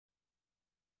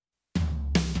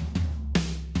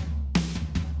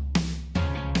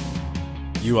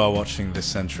You are watching this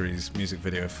century's music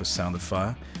video for Sound of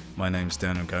Fire. My name's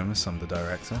Daniel Gomez, I'm the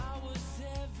director.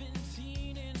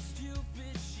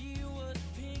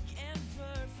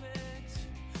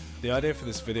 The idea for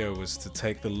this video was to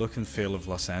take the look and feel of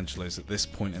Los Angeles at this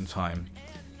point in time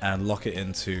and lock it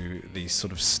into these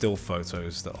sort of still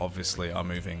photos that obviously are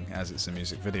moving as it's a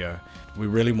music video. We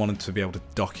really wanted to be able to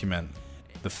document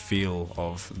the feel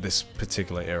of this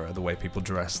particular era, the way people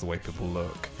dress, the way people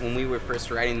look. When we were first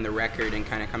writing the record and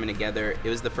kind of coming together, it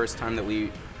was the first time that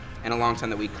in a long time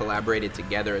that we collaborated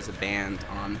together as a band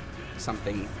on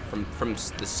something from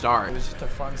the start. It was just a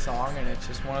fun song, and it's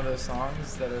just one of those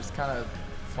songs that is kind of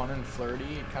fun and flirty.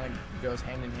 It kind of goes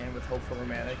hand in hand with Hopeful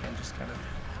Romantic and just kind of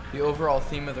the overall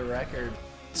theme of the record.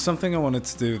 Something I wanted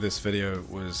to do with this video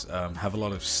was have a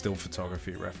lot of still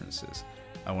photography references.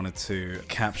 I wanted to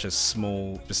capture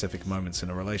small, specific moments in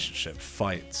a relationship,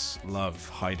 fights, love,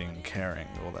 hiding, caring,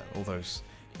 all those,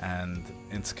 and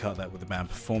intercut that with the band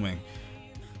performing.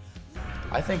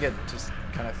 I think it just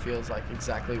kind of feels like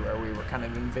exactly where we were kind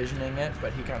of envisioning it,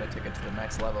 but he kind of took it to the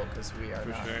next level because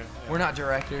we're not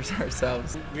directors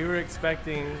ourselves. We were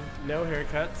expecting no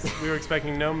haircuts, we were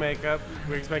expecting no makeup,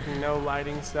 we were expecing no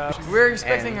lighting stuff. We were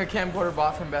expecting a camcorder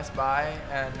bought from Best Buy,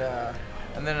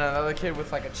 and then another kid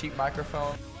with like a cheap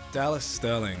microphone. Dallas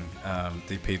Sterling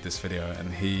DP'd this video, and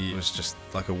he was just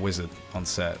like a wizard on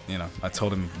set. You know, I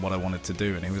told him what I wanted to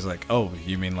do, and he was like, "Oh,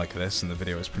 you mean like this?" And the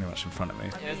video was pretty much in front of me.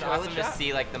 It was awesome to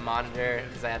see like the monitor,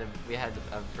 because we had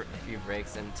a few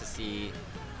breaks, and to see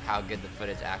how good the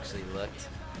footage actually looked.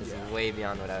 It's way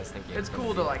beyond what I was thinking. It's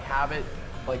cool to like have it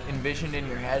like envisioned in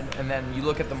your head, and then you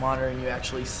look at the monitor and you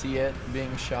actually see it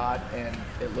being shot, and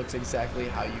it looks exactly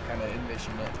how you kind of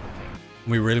envision it.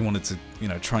 We really wanted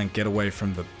to, try and get away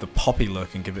from the poppy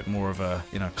look and give it more of a,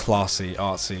 classy,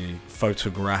 artsy,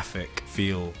 photographic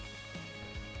feel.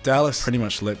 Dallas pretty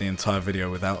much lit the entire video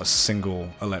without a single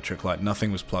electric light.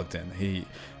 Nothing was plugged in.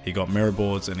 He got mirror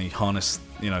boards and he harnessed,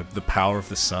 the power of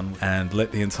the sun and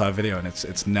lit the entire video, and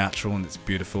it's natural and it's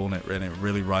beautiful, and it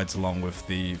really rides along with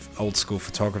the old school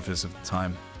photographers of the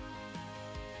time.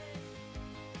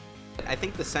 I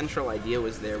think the central idea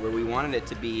was there, where we wanted it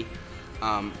to be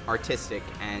artistic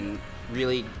and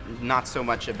really not so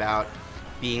much about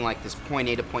being like this point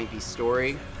A to point B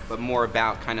story, but more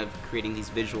about kind of creating these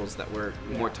visuals that were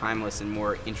more timeless and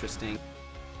more interesting.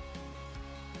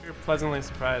 We were pleasantly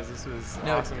surprised. This was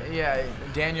awesome. Yeah,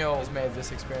 Daniel has made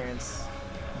this experience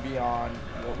beyond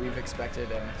what we've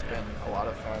expected, and it's been a lot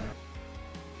of fun.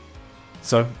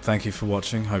 So, thank you for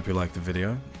watching. Hope you liked the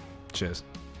video. Cheers.